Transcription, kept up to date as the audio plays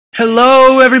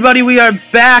Hello everybody, we are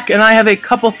back, and I have a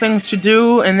couple things to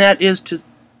do, and that is to...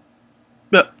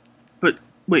 But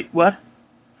wait, what?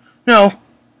 No.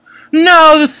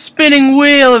 No, the spinning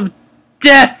wheel of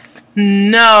death!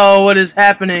 No, what is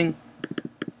happening?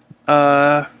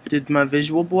 Did my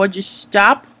visual board just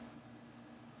stop?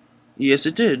 Yes,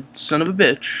 it did, son of a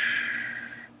bitch.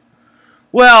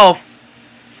 Well,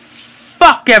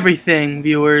 fuck everything,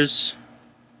 viewers.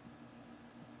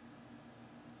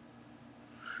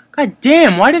 God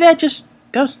damn, why did that just...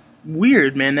 That was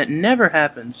weird, man. That never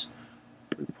happens.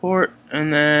 Report,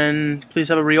 and then... Please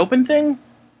have a reopen thing?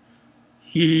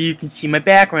 You can see my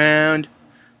background.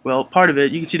 Well, part of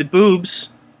it. You can see the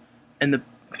boobs. And the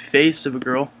face of a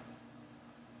girl.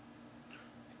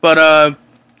 But, I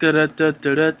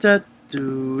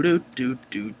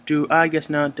guess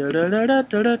not.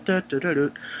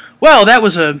 Well, that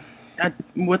was a...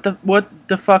 What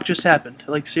the fuck just happened?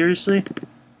 Like, seriously?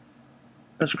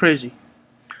 That's crazy.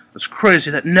 That's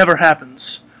crazy. That never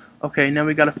happens. Okay, now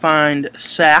we gotta find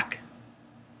Sack.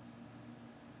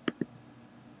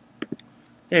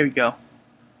 There we go.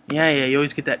 Yeah, you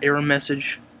always get that error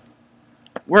message.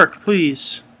 Work,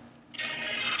 please.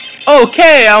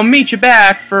 Okay, I'll meet you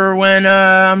back for when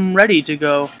I'm ready to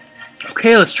go.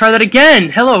 Okay, let's try that again.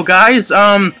 Hello, guys.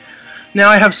 Now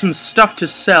I have some stuff to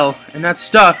sell, and that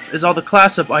stuff is all the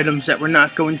class-up items that we're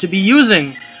not going to be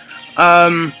using.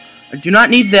 I do not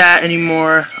need that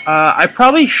anymore. I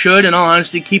probably should, in all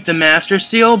honesty, keep the Master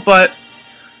Seal, but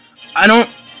I don't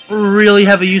really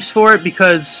have a use for it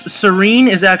because Serene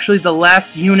is actually the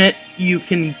last unit you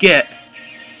can get.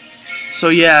 So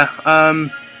yeah,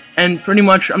 and pretty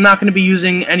much I'm not going to be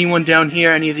using anyone down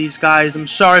here, any of these guys. I'm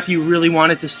sorry if you really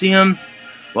wanted to see them.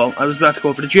 Well, I was about to go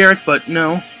over to Jarek, but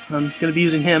no, I'm going to be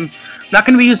using him. I'm not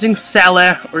going to be using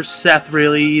Salah or Seth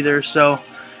really either, so...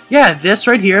 Yeah, this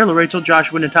right here, Rachel,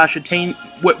 Joshua, Natasha,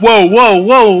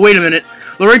 whoa, wait a minute.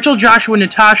 Rachel, Joshua,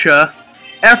 Natasha,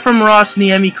 Ephraim, Ross,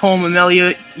 Niemi, Colm,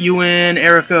 Amelia, Ewan,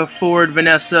 Eirika, Ford,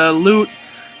 Vanessa, Lute,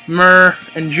 Myrrh,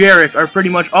 and Jarek are pretty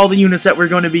much all the units that we're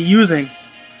going to be using.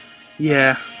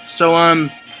 Yeah, so,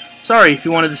 sorry if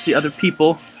you wanted to see other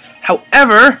people.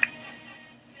 However,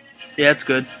 yeah, it's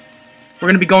good. We're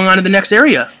going to be going on to the next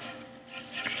area.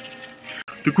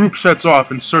 The group sets off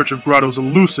in search of Grotto's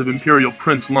elusive Imperial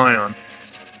Prince Lyon.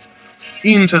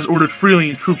 Eanes has ordered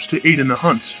Freelian troops to aid in the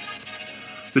hunt.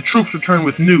 The troops return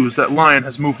with news that Lyon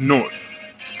has moved north.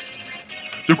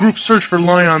 The group's search for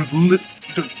Lyon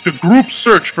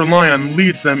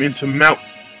leads them into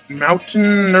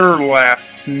Mountain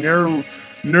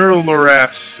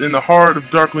Nerlaras in the heart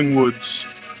of Darkling Woods.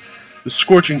 The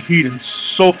scorching heat and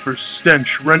sulfur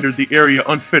stench rendered the area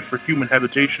unfit for human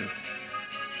habitation.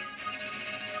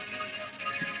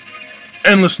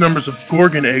 Endless numbers of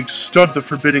Gorgon eggs stud the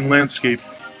forbidding landscape.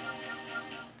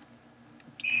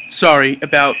 Sorry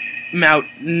about Mount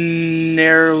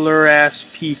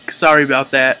Nerlaras Peak. Sorry about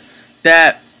that.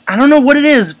 I don't know what it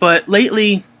is, but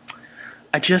lately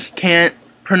I just can't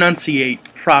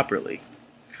pronunciate properly.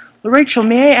 Rachel,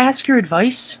 may I ask your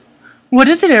advice? What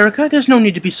is it, Eirika? There's no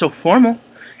need to be so formal.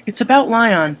 It's about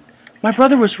Lyon. My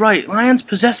brother was right. Lyon's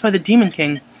possessed by the Demon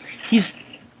King. He's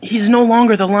no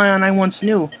longer the Lyon I once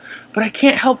knew. But I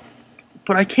can't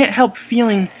help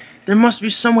feeling there must be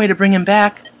some way to bring him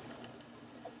back.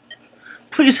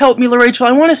 Please help me, Rachel.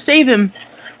 I want to save him.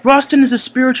 Roston is the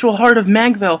spiritual heart of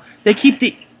Magvel. They keep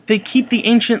the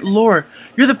ancient lore.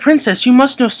 You're the princess. You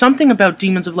must know something about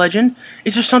demons of legend.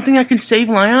 Is there something that can save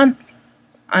Lyon?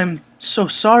 I'm so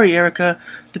sorry, Eirika.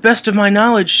 To the best of my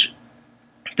knowledge,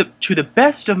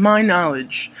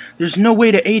 there's no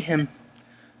way to aid him.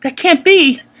 That can't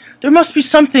be. There must be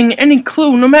something, any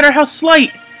clue, no matter how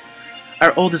slight.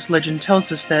 Our oldest legend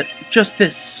tells us that just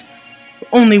this.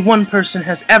 Only one person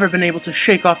has ever been able to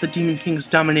shake off the Demon King's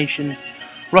domination.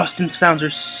 Roston's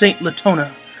founder, Saint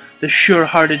Latona, the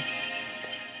sure-hearted,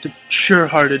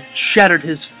 shattered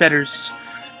his fetters.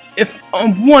 If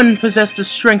one possessed a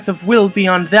strength of will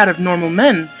beyond that of normal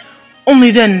men, only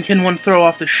then can one throw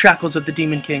off the shackles of the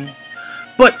Demon King.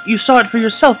 But you saw it for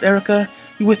yourself, Eirika,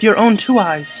 with your own two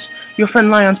eyes. Your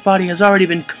friend Lyon's body has already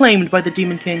been claimed by the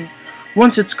Demon King.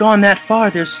 Once it's gone that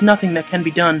far, there's nothing that can be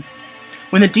done.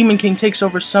 When the Demon King takes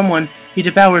over someone, he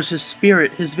devours his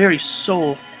spirit, his very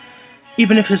soul.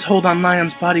 Even if his hold on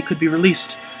Lyon's body could be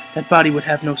released, that body would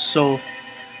have no soul.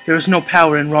 There is no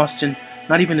power in Roston,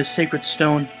 not even a sacred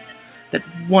stone,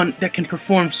 that can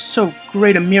perform so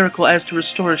great a miracle as to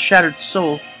restore a shattered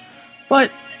soul.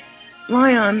 But,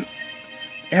 Lyon...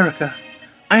 Eirika,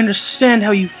 I understand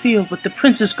how you feel, but the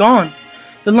prince is gone.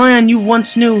 The Lyon you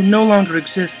once knew no longer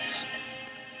exists.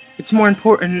 It's more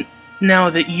important now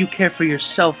that you care for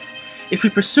yourself. If we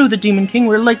pursue the Demon King,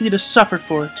 we're likely to suffer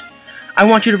for it. I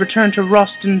want you to return to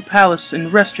Roston Palace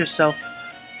and rest yourself.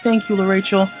 Thank you,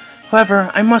 Rachel. However,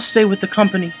 I must stay with the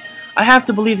company. I have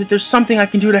to believe that there's something I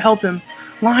can do to help him.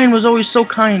 Lyon was always so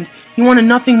kind. He wanted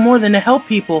nothing more than to help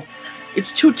people.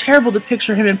 It's too terrible to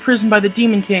picture him imprisoned by the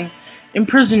Demon King.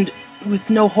 Imprisoned with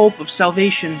no hope of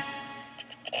salvation.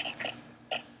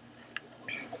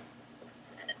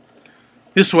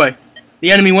 This way.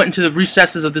 The enemy went into the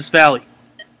recesses of this valley.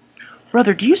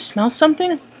 Brother, do you smell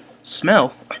something?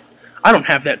 Smell? I don't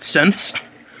have that sense.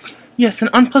 Yes, an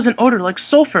unpleasant odor like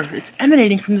sulfur. It's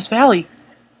emanating from this valley.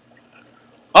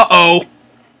 Uh-oh.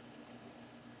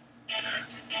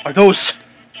 Are those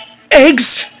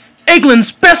eggs?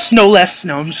 Eggland's best, no less.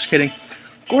 No, I'm just kidding.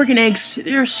 Gorgon eggs.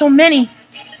 There are so many.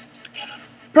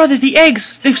 Brother, the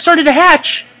eggs. They've started to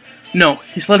hatch. No,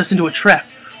 he's led us into a trap.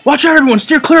 Watch out, everyone.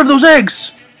 Steer clear of those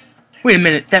eggs. Wait a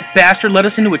minute. That bastard led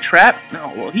us into a trap?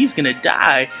 No, well, he's gonna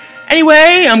die.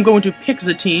 Anyway, I'm going to pick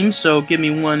the team, so give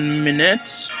me 1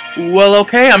 minute. Well,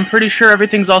 okay, I'm pretty sure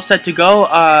everything's all set to go.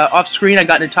 Off screen, I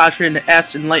got Natasha into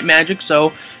S in Light Magic,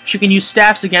 so she can use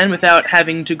staffs again without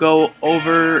having to go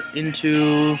over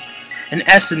into an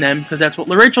S in them, because that's what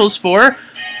Rachel is for.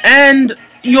 And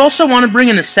you also want to bring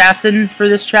an assassin for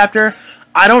this chapter.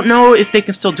 I don't know if they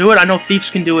can still do it. I know thieves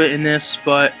can do it in this,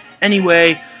 but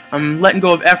anyway, I'm letting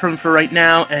go of Ephraim for right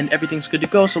now, and everything's good to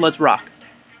go, so let's rock.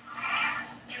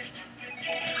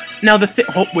 Now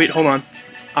wait, hold on.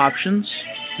 Options?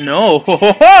 No. Ho,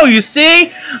 ho, ho, you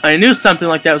see? I knew something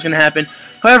like that was going to happen.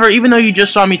 However, even though you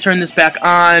just saw me turn this back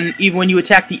on, even when you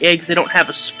attack the eggs, they don't have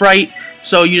a sprite,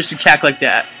 so you just attack like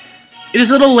that. It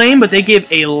is a little lame, but they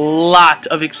give a lot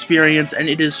of experience, and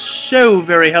it is so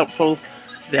very helpful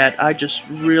that I just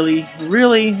really,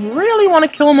 really, really want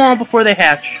to kill them all before they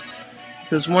hatch.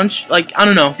 Because once, like, I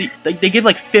don't know, they give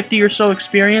like 50 or so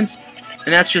experience,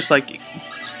 and that's just like,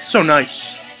 it's so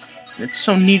nice. It's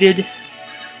so needed.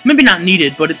 Maybe not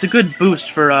needed, but it's a good boost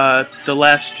for the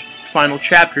last final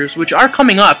chapters, which are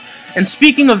coming up. And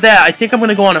speaking of that, I think I'm going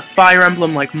to go on a Fire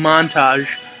Emblem like montage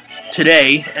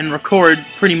today and record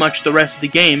pretty much the rest of the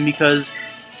game, because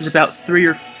there's about 3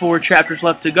 or 4 chapters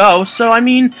left to go. So, I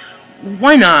mean,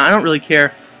 why not? I don't really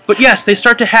care. But yes, they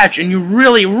start to hatch, and you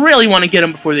really, really want to get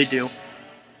them before they do.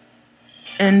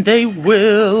 And they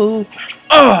will.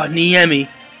 Oh, Niemi.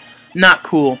 Not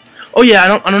cool. Oh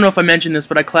yeah, I don't know if I mentioned this,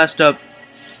 but I classed up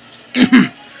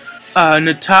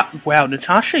wow,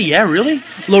 Natasha? Yeah, really?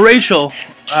 Rachel.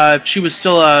 She was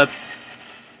still a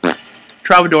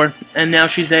Troubadour, and now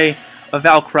she's a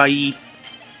Valkyrie.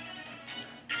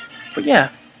 But yeah,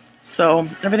 so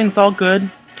everything's all good.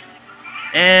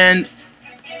 And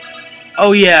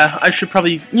oh yeah, I should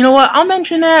probably, you know what? I'll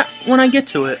mention that when I get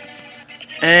to it.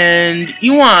 And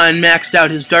Yuan maxed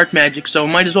out his dark magic, so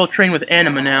might as well train with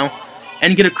Anima now.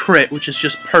 And get a crit, which is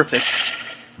just perfect.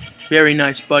 Very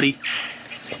nice, buddy.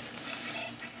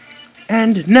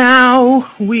 And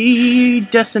now we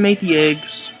decimate the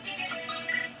eggs.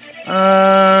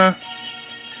 And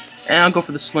I'll go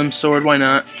for the slim sword, why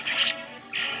not?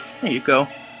 There you go.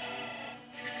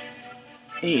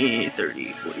 30,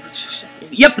 40,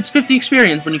 50. Yep, it's 50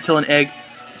 experience when you kill an egg.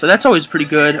 So that's always pretty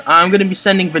good. I'm going to be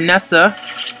sending Vanessa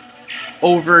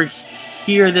over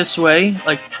here this way,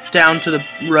 like down to the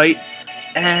right.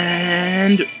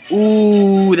 And,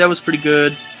 ooh, that was pretty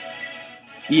good.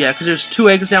 Yeah, because there's 2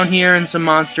 eggs down here and some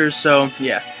monsters, so,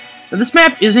 yeah. Now, this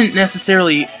map isn't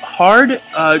necessarily hard.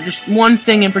 Just one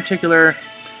thing in particular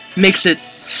makes it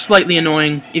slightly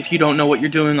annoying if you don't know what you're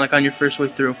doing, like, on your first way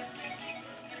through.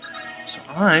 So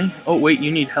oh, wait,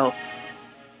 you need health.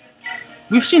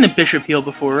 We've seen the bishop heal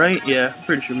before, right? Yeah, I'm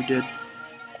pretty sure we did.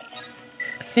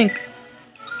 I think,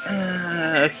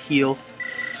 heal.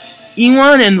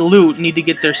 Ewan and Lute need to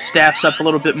get their staffs up a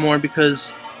little bit more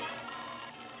because,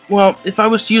 well, if I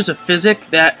was to use a physic,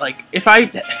 that, like, if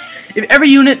every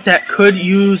unit that could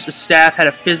use a staff had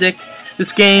a physic,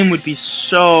 this game would be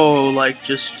so, like,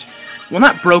 just, well,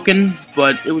 not broken,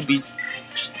 but it would be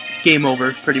just game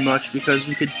over, pretty much, because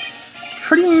we could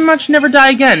pretty much never die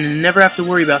again and never have to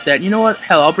worry about that. You know what?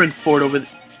 Hell, I'll bring Ford over.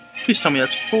 Please tell me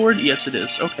that's Ford? Yes, it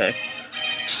is. Okay.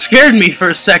 Scared me for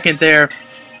a second there.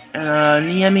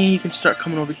 Niemi, you can start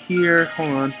coming over here. Hold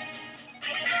on.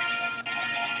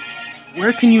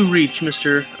 Where can you reach,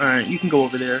 mister? Alright, you can go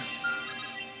over there.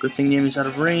 Good thing Niemi's out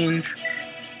of range.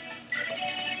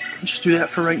 Just do that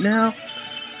for right now.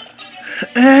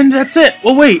 And that's it.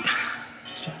 Well, wait.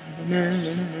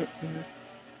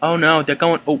 Oh no, they're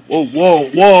going. Oh, whoa, whoa,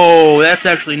 whoa! That's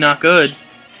actually not good.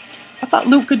 I thought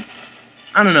Luke could.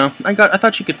 I don't know. I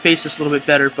thought she could face this a little bit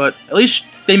better, but at least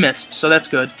they missed, so that's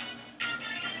good.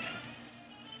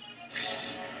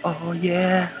 Oh,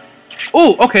 yeah.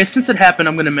 Oh, okay, since it happened,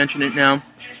 I'm going to mention it now.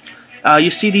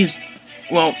 You see these...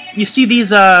 Well, you see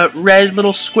these red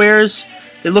little squares?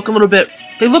 They look a little bit...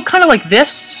 They look kind of like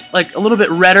this. Like, a little bit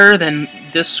redder than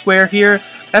this square here.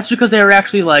 That's because they are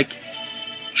actually, like,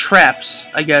 traps,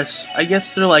 I guess. I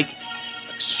guess they're, like,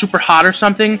 super hot or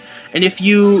something. And if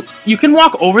you can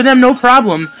walk over them, no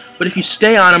problem. But if you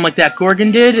stay on them like that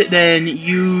Gorgon did, then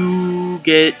you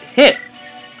get hit.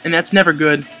 And that's never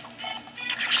good.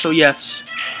 So yes,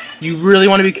 you really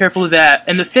want to be careful of that.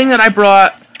 And the thing that I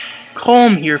brought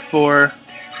Colm here for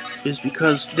is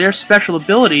because their special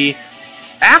ability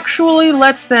actually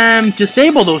lets them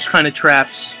disable those kind of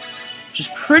traps. Which is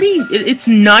pretty... It's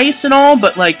nice and all,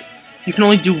 but like, you can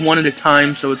only do one at a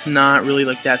time, so it's not really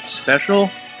like that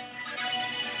special.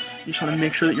 You just want to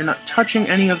make sure that you're not touching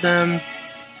any of them.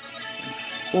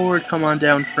 Forward, come on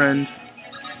down, friend.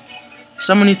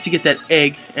 Someone needs to get that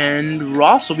egg, and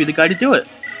Ross will be the guy to do it.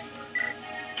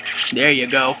 There you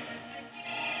go.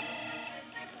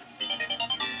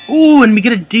 Ooh, and we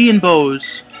get a D in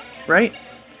bows. Right?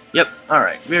 Yep,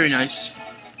 alright, very nice.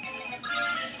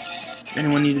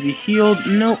 Anyone need to be healed?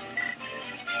 Nope.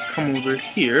 Come over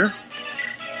here.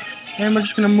 And we're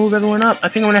just going to move everyone up. I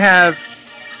think I'm going to have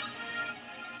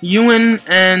Ewan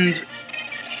and...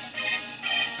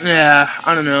 Yeah,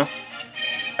 I don't know.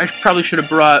 I probably should have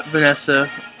brought Vanessa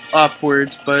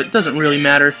upwards, but it doesn't really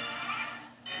matter.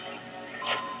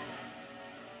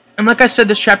 And like I said,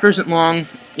 this chapter isn't long.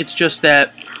 It's just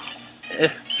that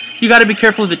you got to be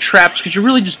careful of the traps, because you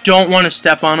really just don't want to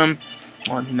step on them.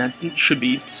 Well, I mean, that should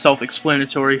be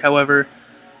self-explanatory, however,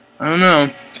 I don't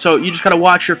know. So you just got to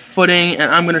watch your footing,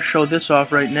 and I'm going to show this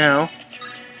off right now.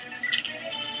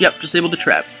 Yep, disable the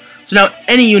trap. So now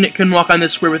any unit can walk on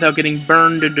this square without getting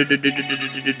burned. I'm going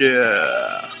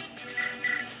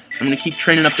to keep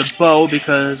training up the bow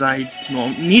because I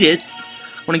won't need it.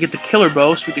 I want to get the killer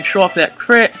bow so we can show off that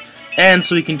crit, and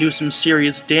so we can do some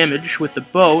serious damage with the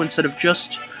bow instead of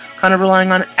just kind of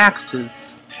relying on axes.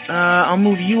 I'll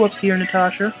move you up here,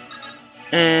 Natasha.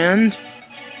 And...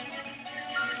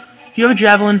 do you have a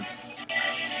javelin?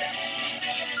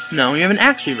 No, you have an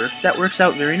axe weaver. That works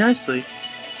out very nicely.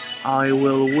 I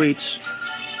will wait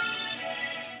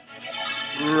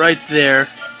right there.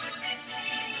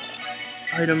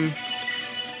 Item.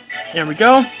 There we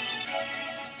go.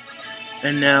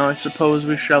 And now I suppose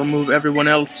we shall move everyone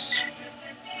else.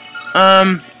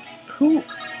 Who?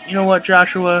 You know what,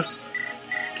 Joshua?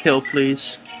 Kill,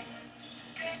 please.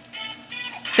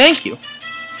 Thank you.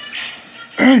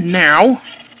 And now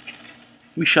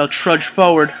we shall trudge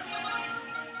forward.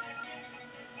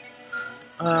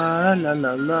 La la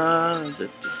la.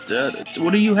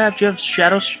 What do you have? Do you have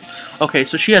Shadow? Okay,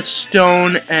 so she has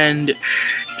Stone and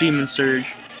Demon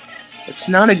Surge. It's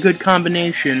not a good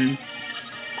combination,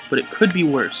 but it could be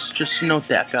worse. Just note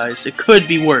that, guys. It could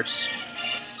be worse.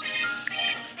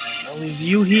 I'll leave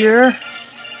you here.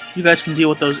 You guys can deal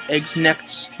with those eggs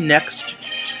next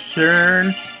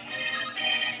turn.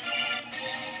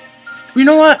 You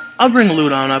know what? I'll bring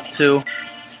loot on up, too.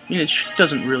 I mean, it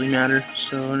doesn't really matter.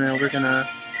 So now we're gonna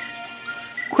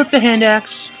equip the hand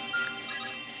axe.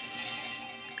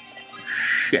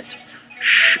 Shit.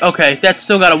 Okay, that's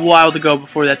still got a while to go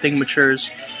before that thing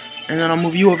matures. And then I'll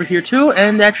move you over here too,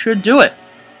 and that should do it.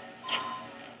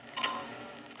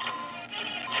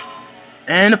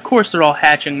 And of course they're all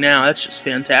hatching now. That's just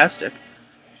fantastic.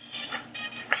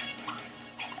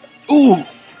 Ooh!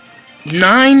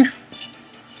 9?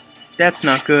 That's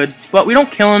not good. But we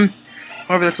don't kill him.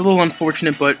 However, that's a little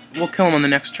unfortunate, but we'll kill him on the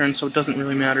next turn, so it doesn't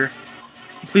really matter.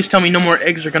 Please tell me no more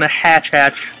eggs are gonna hatch.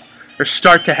 Or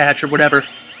start to hatch, or whatever.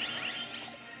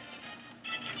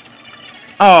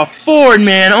 Oh, forward,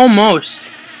 man, almost.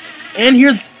 And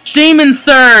here's Demon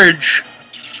Surge!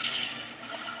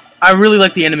 I really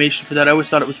like the animation for that. I always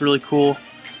thought it was really cool.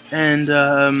 And,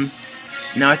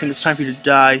 now I think it's time for you to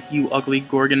die, you ugly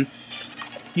Gorgon.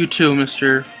 You too,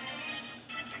 Mr.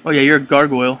 Oh yeah, you're a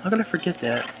gargoyle. How could I forget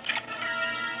that?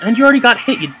 And you already got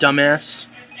hit, you dumbass.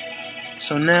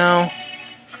 So now,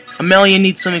 Amelia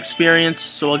needs some experience,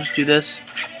 so I'll just do this.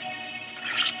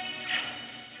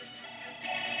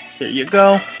 There you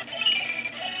go.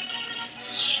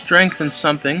 Strength and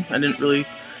something. I didn't really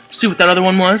see what that other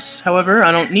one was. However,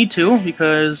 I don't need to,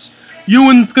 because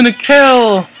Ewan's gonna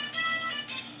kill!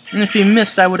 And if he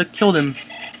missed, I would have killed him.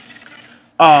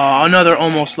 Aw, another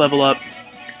almost level up.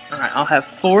 Alright, I'll have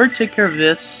Ford take care of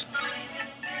this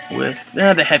with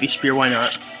the heavy spear, why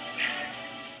not?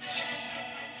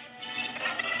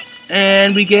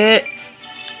 And we get...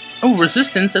 oh,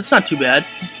 resistance, that's not too bad.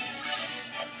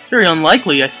 Very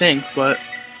unlikely, I think, but...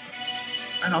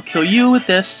 and I'll kill you with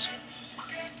this.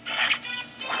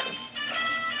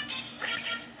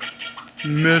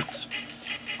 Myths.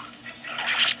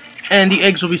 And the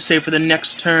eggs will be saved for the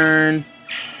next turn.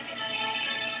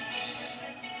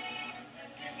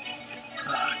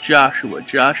 Joshua,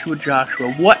 Joshua,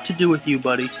 Joshua. What to do with you,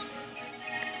 buddy?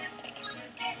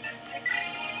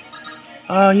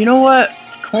 You know what?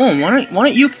 Colm, why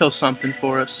don't you kill something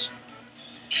for us?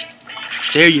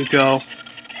 There you go.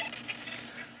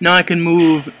 Now I can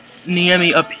move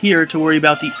Niemi up here to worry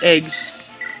about the eggs.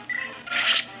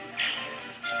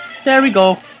 There we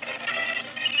go.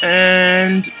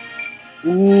 And...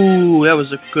 ooh, that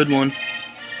was a good one.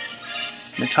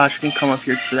 Natasha can come up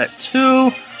here for that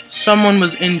too. Someone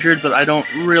was injured, but I don't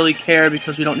really care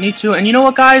because we don't need to. And you know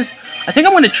what, guys? I think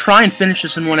I'm going to try and finish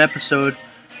this in one episode.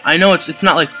 I know it's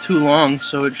not like too long,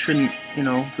 so it shouldn't, you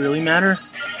know, really matter.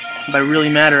 By really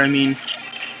matter, I mean,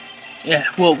 yeah,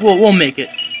 we'll make it.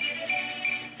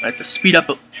 I have to speed up.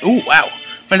 Oh wow!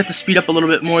 Might have to speed up a little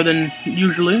bit more than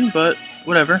usually, but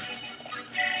whatever.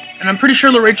 And I'm pretty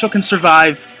sure Rachel can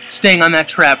survive staying on that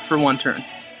trap for one turn,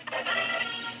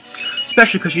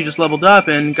 especially because she just leveled up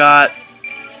and got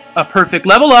a perfect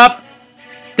level up.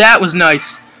 That was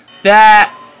nice.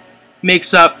 That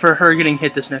makes up for her getting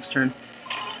hit this next turn.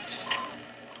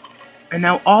 And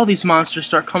now all these monsters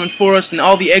start coming for us, and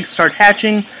all the eggs start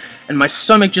hatching, and my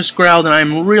stomach just growled, and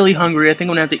I'm really hungry. I think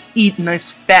I'm going to have to eat a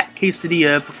nice fat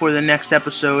quesadilla before the next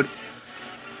episode.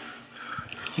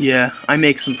 Yeah, I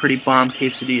make some pretty bomb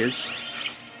quesadillas.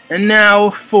 And now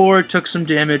Ford took some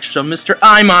damage, so Mr.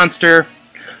 Eye Monster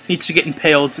needs to get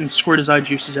impaled and squirt his eye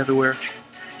juices everywhere.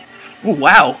 Oh,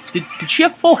 wow. Did she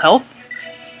have full health?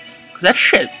 Because that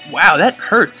shit, wow, that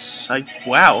hurts.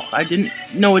 Wow, I didn't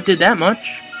know it did that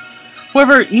much.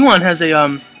 However, Ewan has a,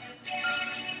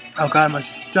 oh god, my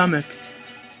stomach.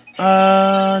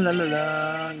 La la la,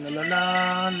 la la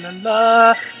la, la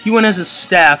la. Ewan has a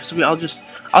staff, so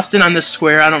I'll stand on this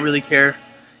square, I don't really care.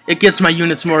 It gets my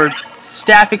units more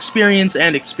staff experience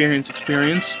and experience.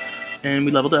 And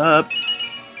we leveled up.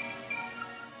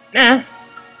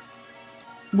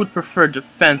 Would prefer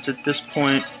defense at this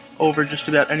point over just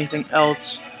about anything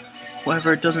else.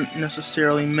 However, it doesn't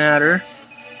necessarily matter,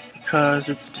 because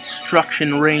it's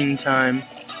destruction rain time.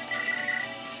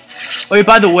 Wait,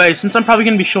 by the way, since I'm probably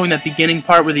going to be showing that beginning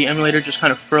part where the emulator just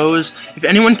kind of froze, if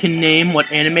anyone can name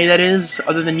what anime that is,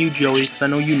 other than you, Joey, because I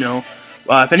know you know,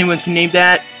 if anyone can name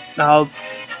that, I'll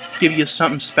give you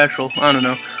something special. I don't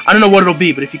know. I don't know what it'll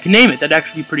be, but if you can name it, that'd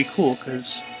actually be pretty cool,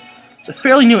 because it's a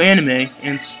fairly new anime,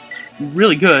 and it's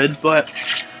really good, but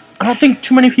I don't think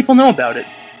too many people know about it.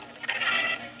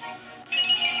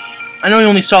 I know you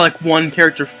only saw like one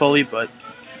character fully, but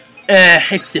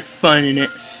it's the fun in it.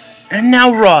 And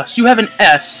now Ross, you have an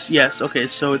S. Yes, okay,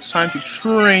 so it's time to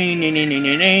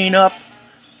train up.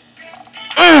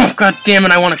 Oh, god damn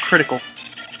it, I want a critical.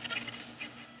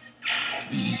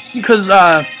 Because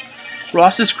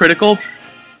Ross's critical,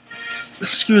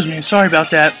 excuse me, sorry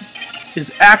about that,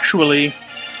 is actually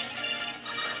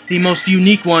the most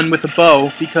unique one with a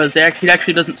bow, because it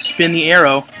actually doesn't spin the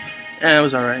arrow. And it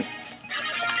was alright.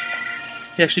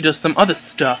 He actually does some other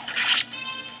stuff.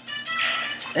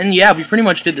 And yeah, we pretty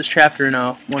much did this chapter in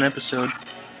one episode.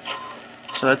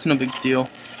 So that's no big deal.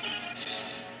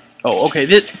 Oh, okay.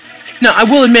 No, I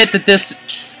will admit that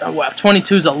this... oh, wow,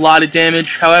 22 is a lot of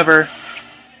damage. However...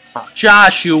 oh,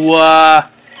 Joshua...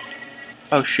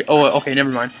 oh, shit. Oh, okay,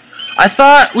 never mind. I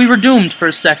thought we were doomed for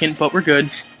a second, but we're good.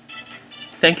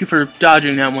 Thank you for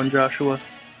dodging that one, Joshua.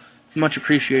 It's much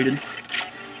appreciated.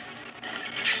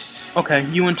 Okay,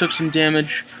 Ewan took some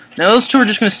damage. Now those two are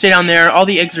just going to stay down there. All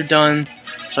the eggs are done.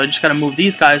 So I just got to move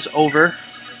these guys over.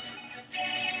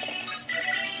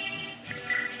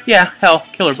 Yeah, hell,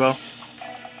 killer bow.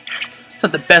 It's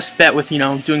not the best bet with, you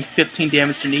know, doing 15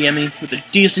 damage to Niemi with a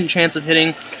decent chance of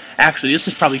hitting. Actually, this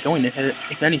is probably going to hit it,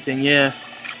 if anything, yeah.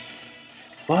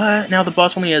 But now the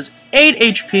boss only has 8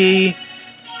 HP.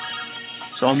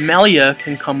 So Amelia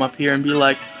can come up here and be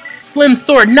like, Slim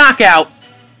Sword, knockout!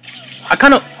 I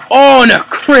kind of... oh, and a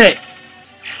crit!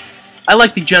 I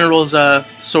like the General's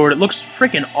sword. It looks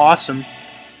freaking awesome.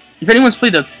 If anyone's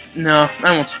played the... no,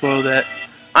 I won't spoil that.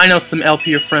 I know some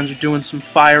LP or friends are doing some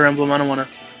Fire Emblem. I don't want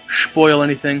to spoil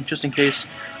anything, just in case.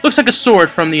 Looks like a sword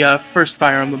from the first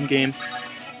Fire Emblem game.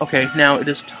 Okay, now it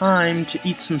is time to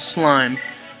eat some slime.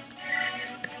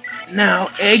 Now,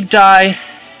 egg die.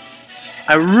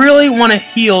 I really want to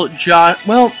heal Josh.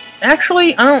 Well,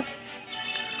 actually, I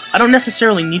don't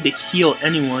necessarily need to heal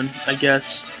anyone, I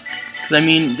guess. Because, I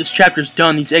mean, this chapter's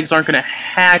done. These eggs aren't going to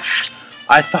hatch.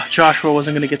 I thought Joshua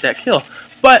wasn't going to get that kill.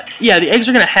 But, yeah, the eggs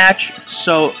are going to hatch,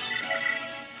 so...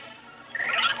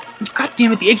 god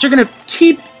damn it, the eggs are going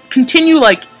to continue,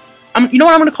 like... you know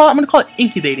what I'm going to call it? I'm going to call it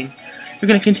incubating. They're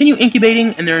going to continue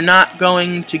incubating, and they're not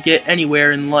going to get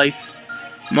anywhere in life.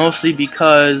 Mostly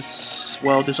because,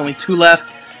 well, there's only 2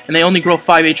 left, and they only grow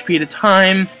 5 HP at a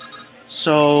time,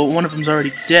 so one of them's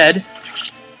already dead.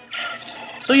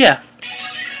 So yeah.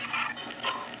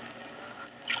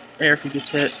 Eirika gets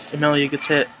hit, Amelia gets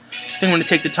hit. I think I'm going to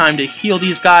take the time to heal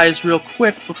these guys real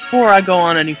quick before I go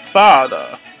on any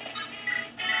farther.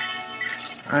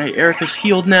 Alright, Eirika's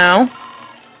healed now.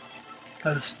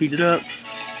 Gotta speed it up.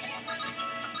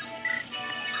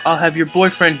 I'll have your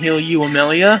boyfriend heal you,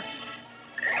 Amelia.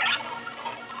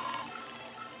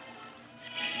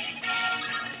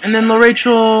 And then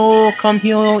Rachel will come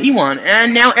heal Ewan.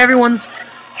 And now everyone's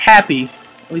happy.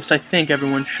 At least I think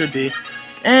everyone should be.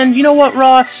 And you know what,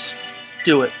 Ross?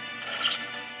 Do it.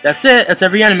 That's it. That's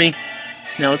every enemy.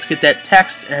 Now let's get that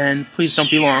text, and please don't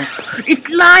be long.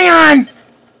 It's Lyon! And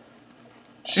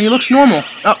he looks normal.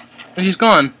 Oh, and he's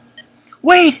gone.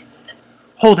 Wait!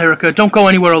 Hold, Eirika. Don't go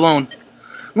anywhere alone.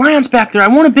 Lyon's back there. I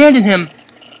won't abandon him.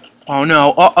 Oh,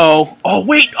 no. Uh-oh. Oh,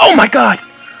 wait. Oh, my God.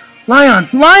 Lyon.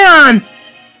 Lyon!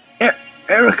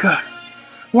 Eirika.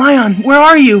 Lyon, where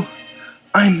are you?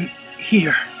 I'm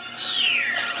here.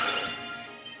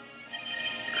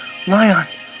 Lyon,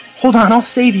 hold on. I'll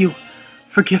save you.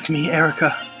 Forgive me,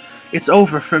 Eirika. It's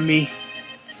over for me.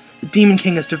 The Demon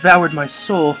King has devoured my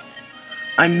soul.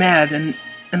 I'm mad, and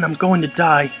I'm going to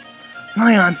die.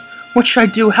 Lyon, what should I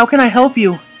do? How can I help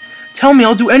you? Tell me,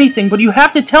 I'll do anything, but you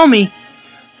have to tell me.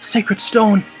 The sacred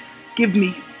stone. Give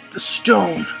me the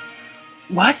stone.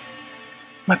 What?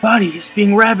 My body is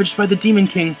being ravaged by the Demon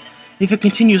King. If it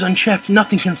continues unchecked,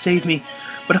 nothing can save me.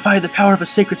 But if I had the power of a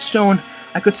sacred stone,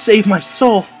 I could save my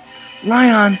soul.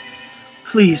 Lyon,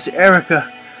 please,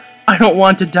 Eirika. I don't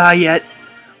want to die yet.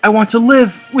 I want to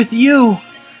live with you.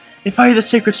 If I had the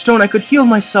sacred stone, I could heal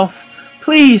myself.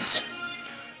 Please.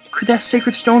 Could that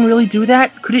sacred stone really do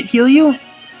that? Could it heal you?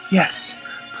 Yes.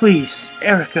 Please,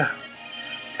 Eirika.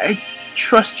 I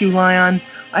trust you, Lyon.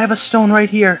 I have a stone right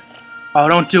here. Oh,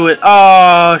 don't do it.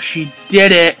 Oh, she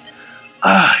did it.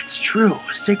 Ah, it's true.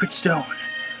 A sacred stone.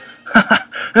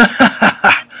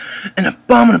 An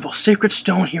abominable sacred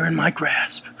stone here in my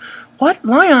grasp. What,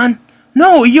 Lyon?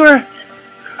 No, you're...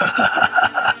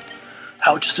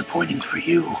 How disappointing for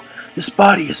you. This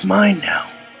body is mine now.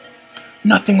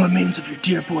 Nothing remains of your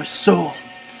dear boy's soul.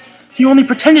 You only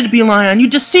pretended to be Lyon. You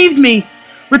deceived me.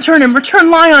 Return him.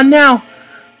 Return Lyon now.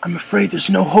 I'm afraid there's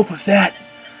no hope of that.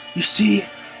 You see,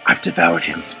 I've devoured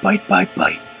him, bite by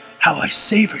bite. How I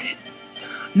savored it.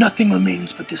 Nothing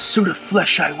remains but this suit of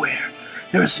flesh I wear.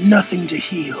 There is nothing to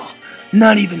heal.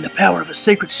 Not even the power of a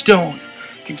sacred stone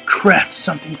can craft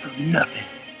something from nothing.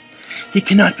 He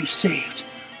cannot be saved.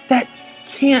 That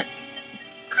can't...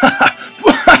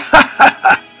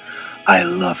 I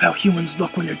love how humans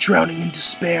look when they're drowning in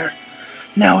despair.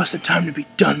 Now is the time to be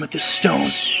done with this stone.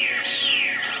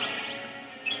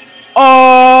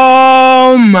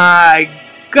 Oh my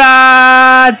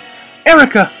God!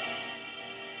 Eirika!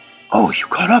 Oh, you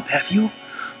caught up, have you?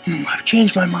 I've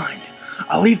changed my mind.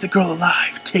 I'll leave the girl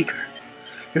alive. Take her.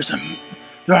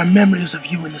 There are memories of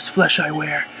you in this flesh I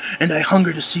wear, and I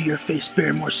hunger to see your face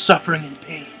bear more suffering and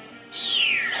pain.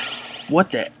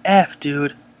 What the F,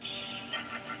 dude?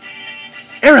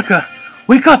 Eirika!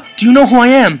 Wake up! Do you know who I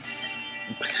am?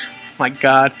 My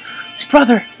God.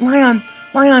 Brother! Lyon!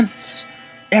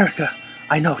 Eirika,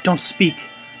 I know, don't speak.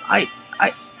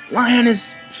 Lyon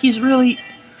is... he's really...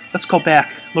 Let's go back.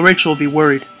 Rachel will be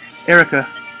worried. Eirika,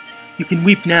 you can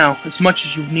weep now, as much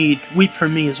as you need. Weep for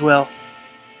me as well.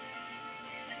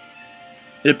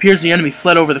 It appears the enemy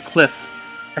fled over the cliff.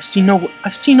 I see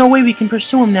no way we can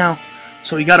pursue him now.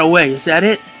 So he got away, is that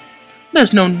it?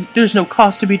 There's no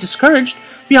cause to be discouraged.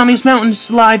 Beyond these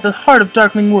mountains lie the heart of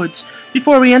Darkling Woods.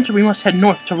 Before we enter, we must head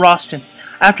north to Roston.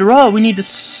 After all,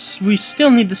 we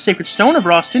still need the sacred stone of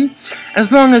Roston.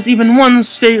 As long as even one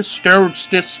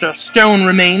stone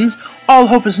remains, all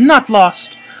hope is not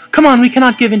lost. Come on, we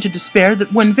cannot give in to despair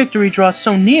that when victory draws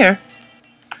so near.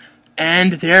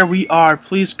 And there we are.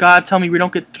 Please, God, tell me we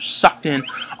don't get sucked in.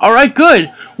 Alright,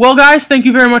 good. Well, guys, thank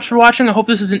you very much for watching. I hope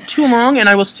this isn't too long, and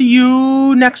I will see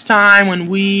you next time when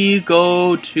we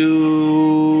go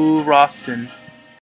to Roston.